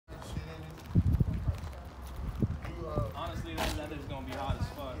gonna be hot as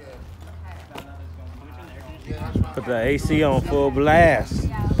fuck. Put the AC on full blast.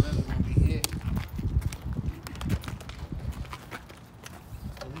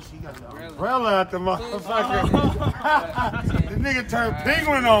 Umbrella at the motherfucker. The nigga turned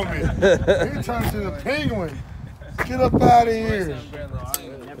penguin on me. He turned to the penguin. Get up out of here.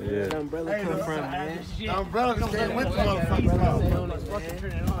 Yeah. The umbrella come from, man. The umbrella just came with the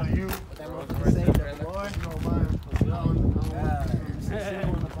motherfucker. You.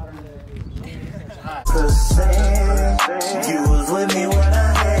 You was with me when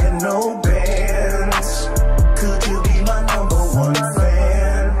I had no bands. Could you be my #1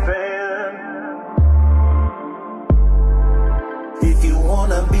 fan? If you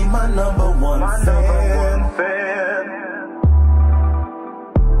wanna be my #1 fan,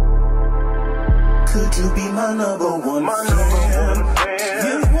 could you be my #1 fan?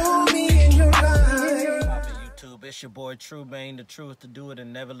 You want me in your life. YouTube, it's your boy Trumain, the truth to do it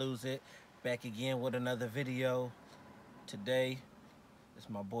and never lose it. Back again with another video. Today is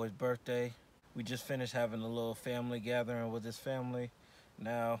my boy's birthday. We just finished having a little family gathering with his family.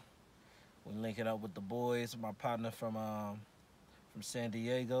 Now we're linking up with the boys. My partner from San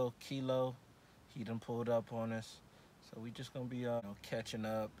Diego, Kilo, he done pulled up on us. So we just gonna be catching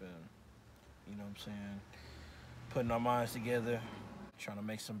up and, you know what I'm saying, putting our minds together, trying to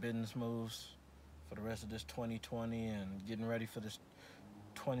make some business moves for the rest of this 2020 and getting ready for this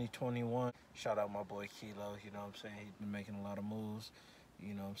 2021. Shout out my boy Kilo, you know what I'm saying? He's been making a lot of moves,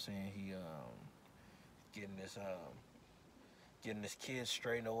 you know what I'm saying? He getting his kids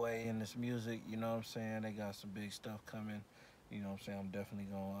straightened away in this music, you know what I'm saying? They got some big stuff coming, you know what I'm saying? I'm definitely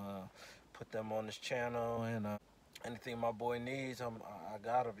gonna put them on this channel, and anything my boy needs, I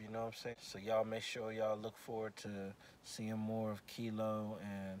got him, you know what I'm saying? So y'all make sure y'all look forward to seeing more of Kilo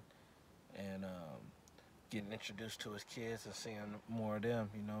and getting introduced to his kids and seeing more of them,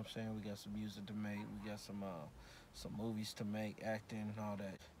 you know what I'm saying? We got some music to make, we got some movies to make, acting, and all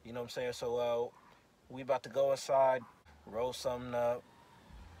that, you know what I'm saying? So we about to go inside, roll something up,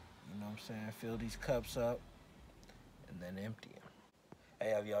 you know what I'm saying? Fill these cups up and then empty them. Hey,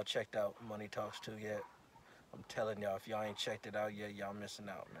 have y'all checked out Money Talks 2 yet? I'm telling y'all, if y'all ain't checked it out yet, y'all missing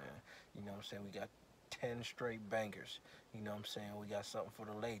out, man. You know what I'm saying? We got 10 straight bangers. You know what I'm saying? We got something for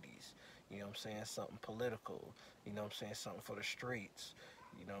the ladies. You know what I'm saying? Something political. You know what I'm saying? Something for the streets.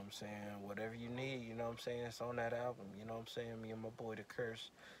 You know what I'm saying? Whatever you need, you know what I'm saying? It's on that album. You know what I'm saying? Me and my boy The Curse.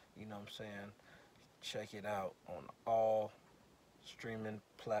 You know what I'm saying? Check it out on all streaming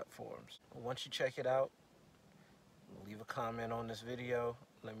platforms. Once you check it out, leave a comment on this video.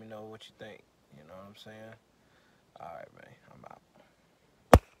 Let me know what you think. You know what I'm saying? Alright, man. I'm out.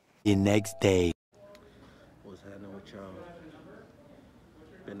 The next day. What's happening with y'all?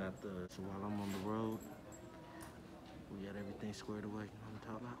 Been at so while I'm on the road, we got everything squared away. You know what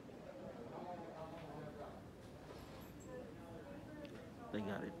I'm talking about? They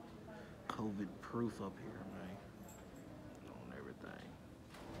got it COVID proof up here, man. On everything.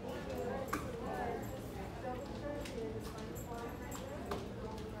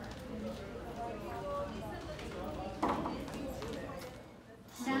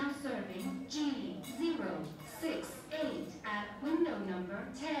 Now serving G068 at window number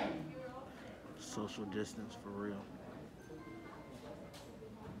 10. Social distance for real.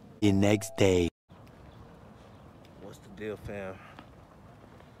 The next day. What's the deal, fam?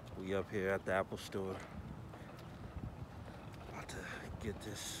 We up here at the Apple store. About to get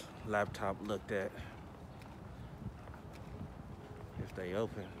this laptop looked at. If they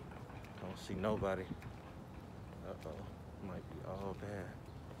open, don't see nobody. Uh-oh, might be all bad.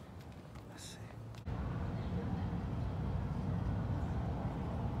 Let's see.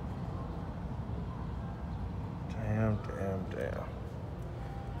 Damn.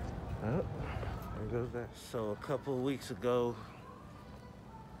 Oh, there goes that. So a couple of weeks ago,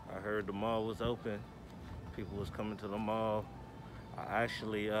 I heard the mall was open. People was coming to the mall. I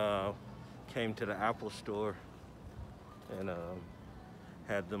actually came to the Apple store and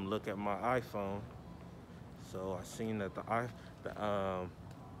had them look at my iPhone. So I seen that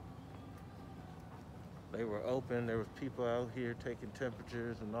they were open. There was people out here taking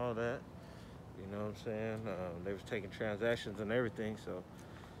temperatures and all that. You know what I'm saying? They was taking transactions and everything. So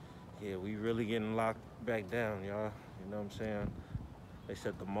yeah, we really getting locked back down, y'all. You know what I'm saying? They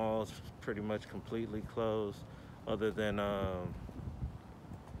said the mall's pretty much completely closed, other than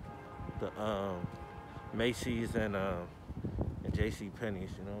the Macy's and J.C.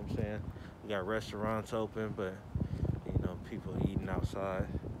 Penney's. You know what I'm saying? We got restaurants open, but you know, people eating outside.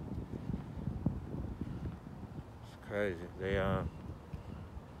 It's crazy. They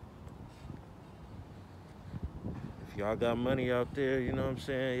if if y'all got money out there, you know what I'm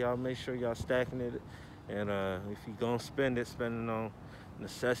saying, y'all make sure y'all stacking it. And if you gonna spend it, spend it on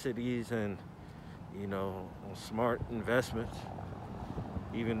necessities and, you know, on smart investments.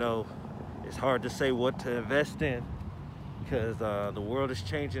 Even though it's hard to say what to invest in, because the world is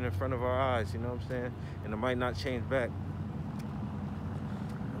changing in front of our eyes, you know what I'm saying? And it might not change back. You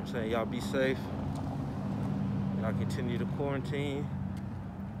know what I'm saying? Y'all be safe. Y'all continue to quarantine.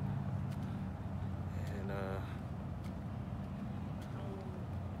 And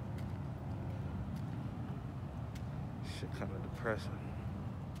shit kind of depressing.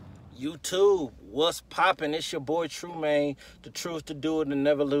 YouTube, what's poppin'? It's your boy Trumain, the truth to do it and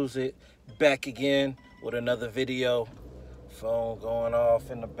never lose it. Back again with another video. Phone going off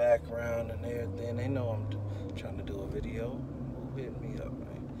in the background and everything. They know I'm trying to do a video. Who hit me up,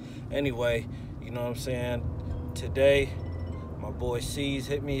 man? Anyway, you know what I'm saying? Today, my boy C's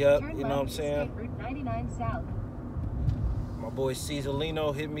hit me up, you know what I'm saying? Route 99 South. My boy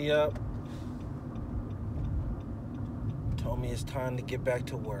Cezalino hit me up. Told me it's time to get back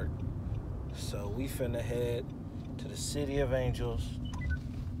to work. So we finna head to the City of Angels.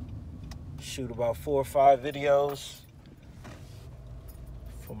 Shoot about 4 or 5 videos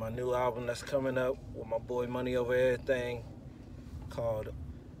for my new album that's coming up with my boy Money Over Everything, called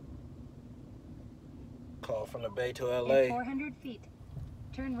From the Bay to LA. In 400 feet,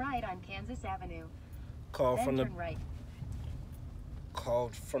 turn right on Kansas Avenue. Called Then from the turn right.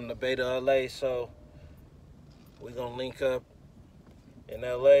 Called From the Bay to LA. So we're gonna link up in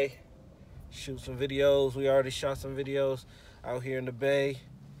LA, shoot some videos. We already shot some videos out here in the Bay.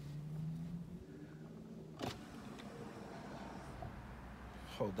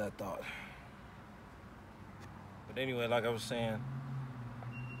 Hold that thought. But anyway, like I was saying,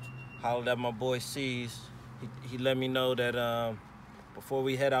 hollered at my boy C's. He let me know that before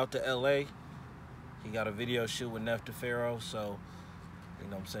we head out to LA, he got a video shoot with Pharaoh. So, you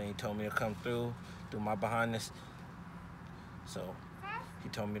know what I'm saying, he told me to come through, do my behind this. So he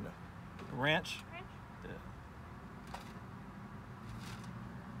told me to ranch. Yeah.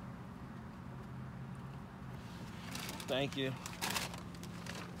 Thank you.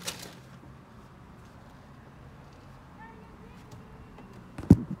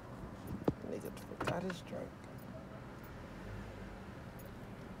 Nigga forgot his drink.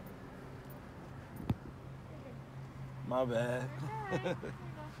 My bad.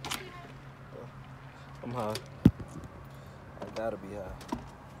 I'm high. I gotta be high.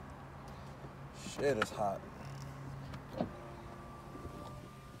 Shit is hot.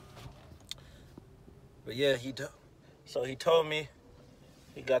 But yeah, so he told me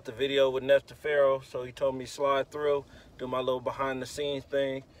he got the video with Pharaoh, so he told me slide through, do my little behind the scenes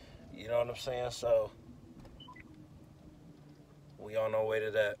thing. You know what I'm saying? So we on our way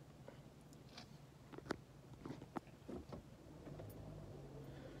to that.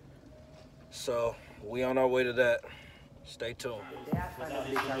 So we on our way to that. Stay tuned. Well,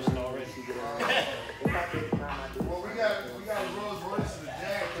 we got a Rolls Royce and a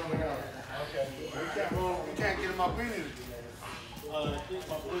Jag coming out. Okay. We can't get him up in here. I think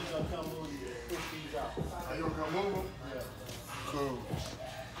my boys gonna come move these out. Are you gonna come move them? Yeah. Cool.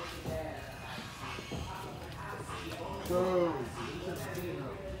 Cool. You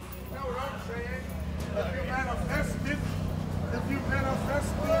know what I'm saying? If you manifest it,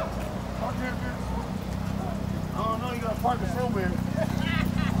 I don't know, you gotta park it somewhere.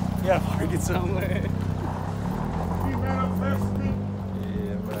 Yeah, park it somewhere. You manifest it.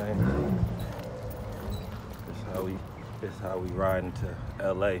 Yeah, man. This how we riding to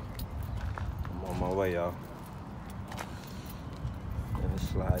LA. I'm on my way, y'all. Gonna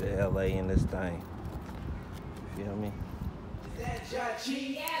slide to LA in this thing. You feel me? Got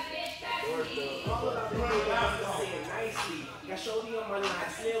shorty on my line,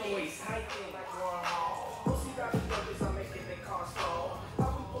 slim waist, hiking like Warren Hall. Pussy got the burgers, I'm making the car stall. How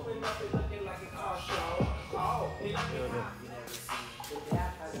we pulling up and looking like a car show? Oh, it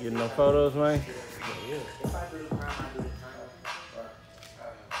Getting no photos, man? if I do the crime, I do the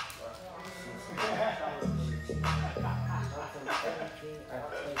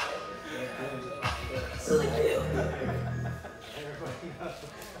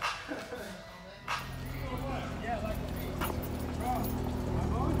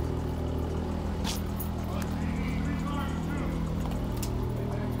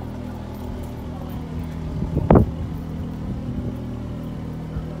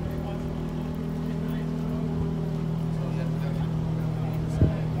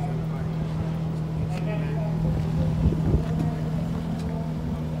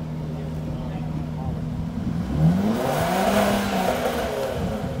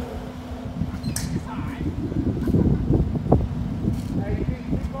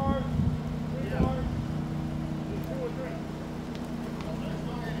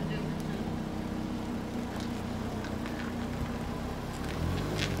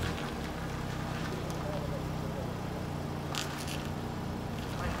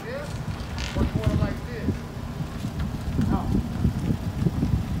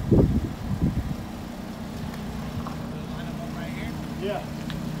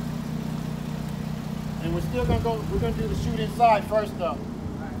And we're still gonna go. We're gonna do the shoot inside first, though.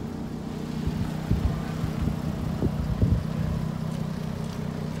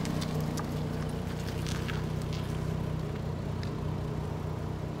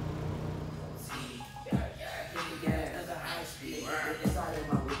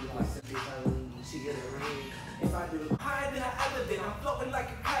 Higher than I ever been, I'm floating like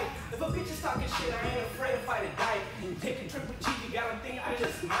a kite. If a bitch is talking shit, I ain't afraid to fight a dive. Take a trip with Chief, you gotta think I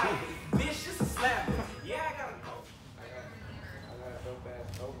just might. Bitch, this a slap. Yeah, I gotta go. I got a dope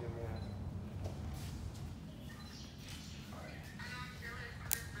ass token, man.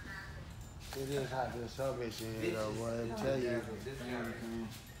 It is hot. There's so much in here, though, boy. I tell you.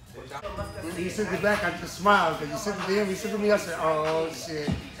 When he sent it back, I just smiled. Because he sent it to him, he sent it to me. I said, oh, shit.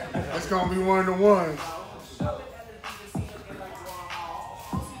 It's going to be one of the ones.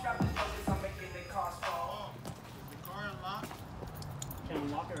 Can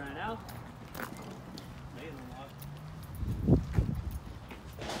unlock it right now? Maybe unlock.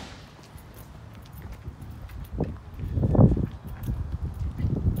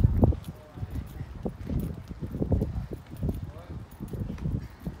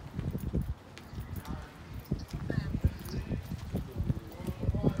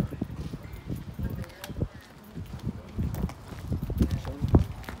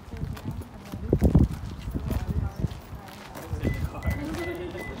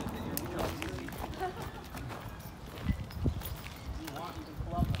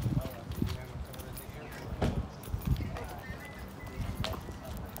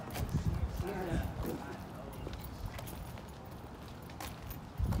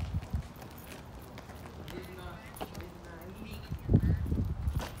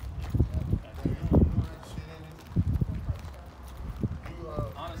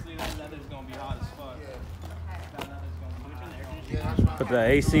 Put the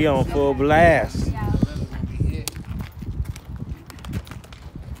AC on full blast.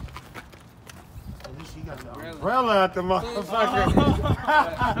 Umbrella at the motherfucker.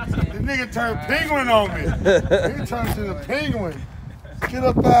 This nigga turned penguin on me. He turned to the penguin. Get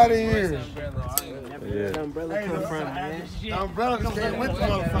up out of here. Yeah. The umbrella come from, man. The umbrella just came with the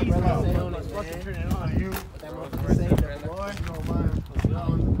motherfucker. You.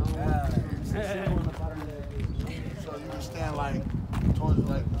 So you can stand like towards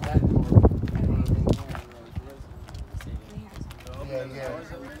like the back door. You know what I mean? Yeah, yeah.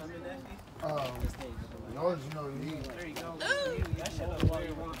 Yours, you know, you need. There you go. I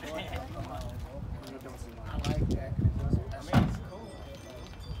like that. I mean, it's cool.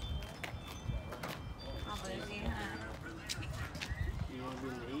 You want to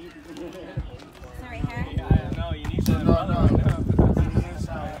eat? Sorry, hair? Yeah, no, you need to. No.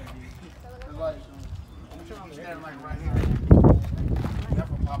 Inside. It's like, I'm sure I'm standing like right here. That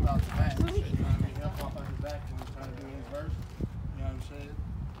will pop out the back. You know what I mean? He'll pop out the back when we're trying to do his verse. You know what I'm saying?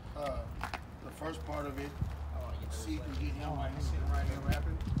 The first part of it, see if you get him like sitting right here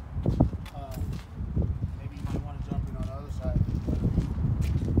rapping. Maybe you might want to jump in on the other side.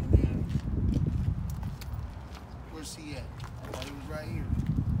 And then, where's he at? Oh, he was right here.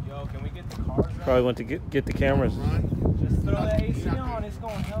 Yo, can we get the cars right? Probably went to get the cameras. Just throw the AC on, it's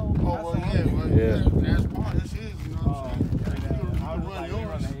going to help. Oh, well, yeah. Yeah. That's part. This is, you know what I'm saying? I'll You can run yours.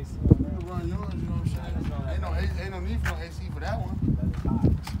 run the AC. You can run yours, you know what I'm saying? Ain't no need for no AC for that one.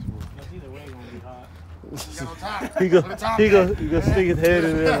 Either way, it's going to be hot. You got no top. He go stick his head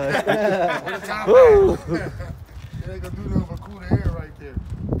in there like. Where the top at? It ain't gonna do nothing but cool the air right there.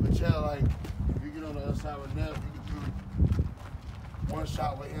 But yeah, like, if you get on the other side with Nev, you can do one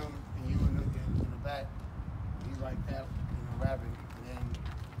shot with him and you in the back. He's like that, rapping. And then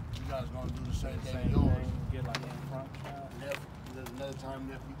you guys gonna do the same thing with yours. Get like in front shot. Nev, there's another time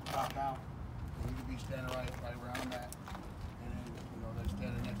Nev, you can pop out. And you can be standing right where I'm at. And then, they're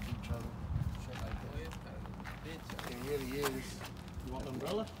standing next to each other. Shit like that. It really is. You want the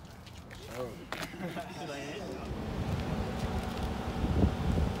umbrella? Oh.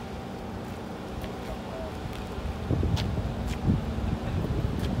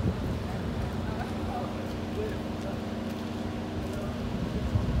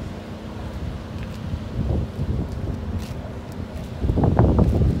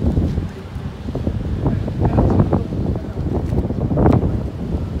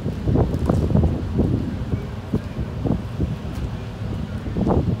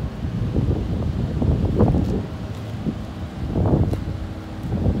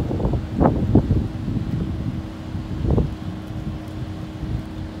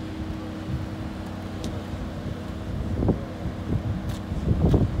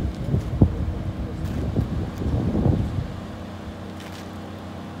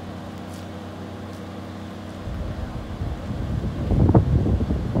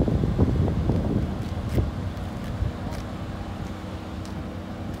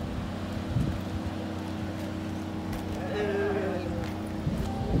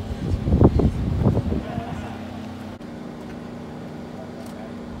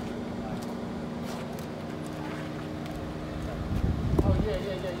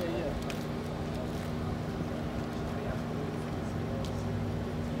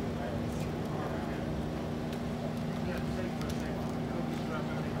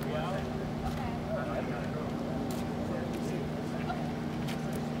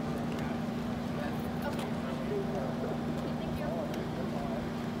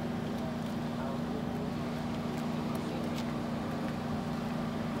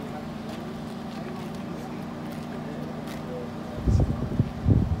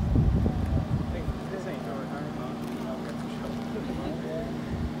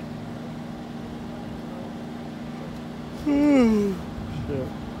 Shit.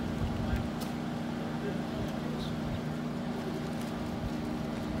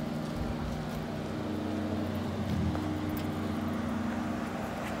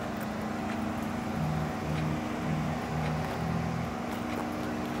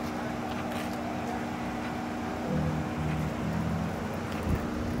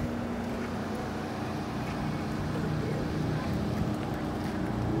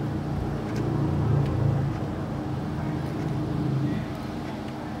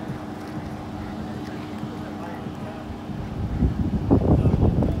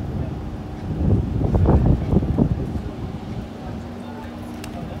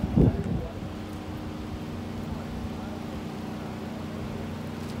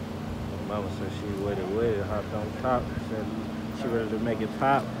 Mama said she waited, hopped on top, said she ready to make it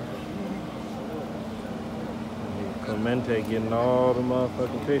pop. And Clemente getting all the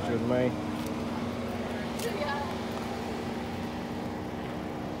motherfucking pictures, man.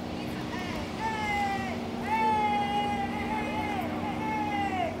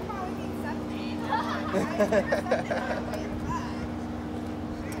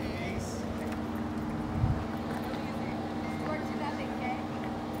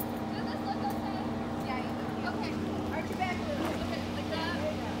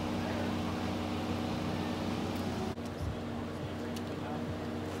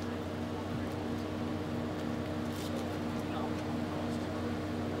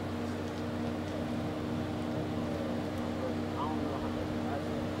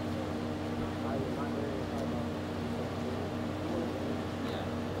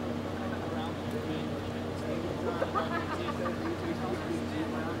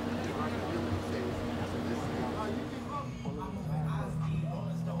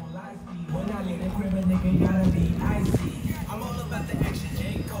 When I leave the crib, a nigga gotta be icy. I'm all about the action,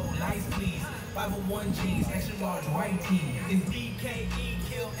 J. Cole, lights please. 501 G's, extra large white tee. Is DKE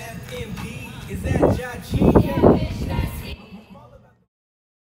kill FMB? Is that Jachi? Yeah, bitch, that's it.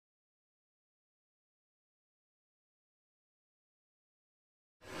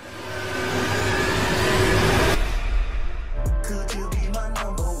 Could you be my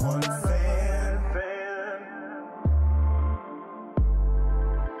number one fan?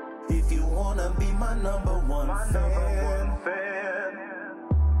 If you wanna be my number one fan,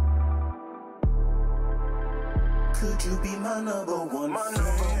 could you be my number one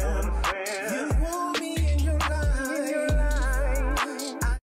fan?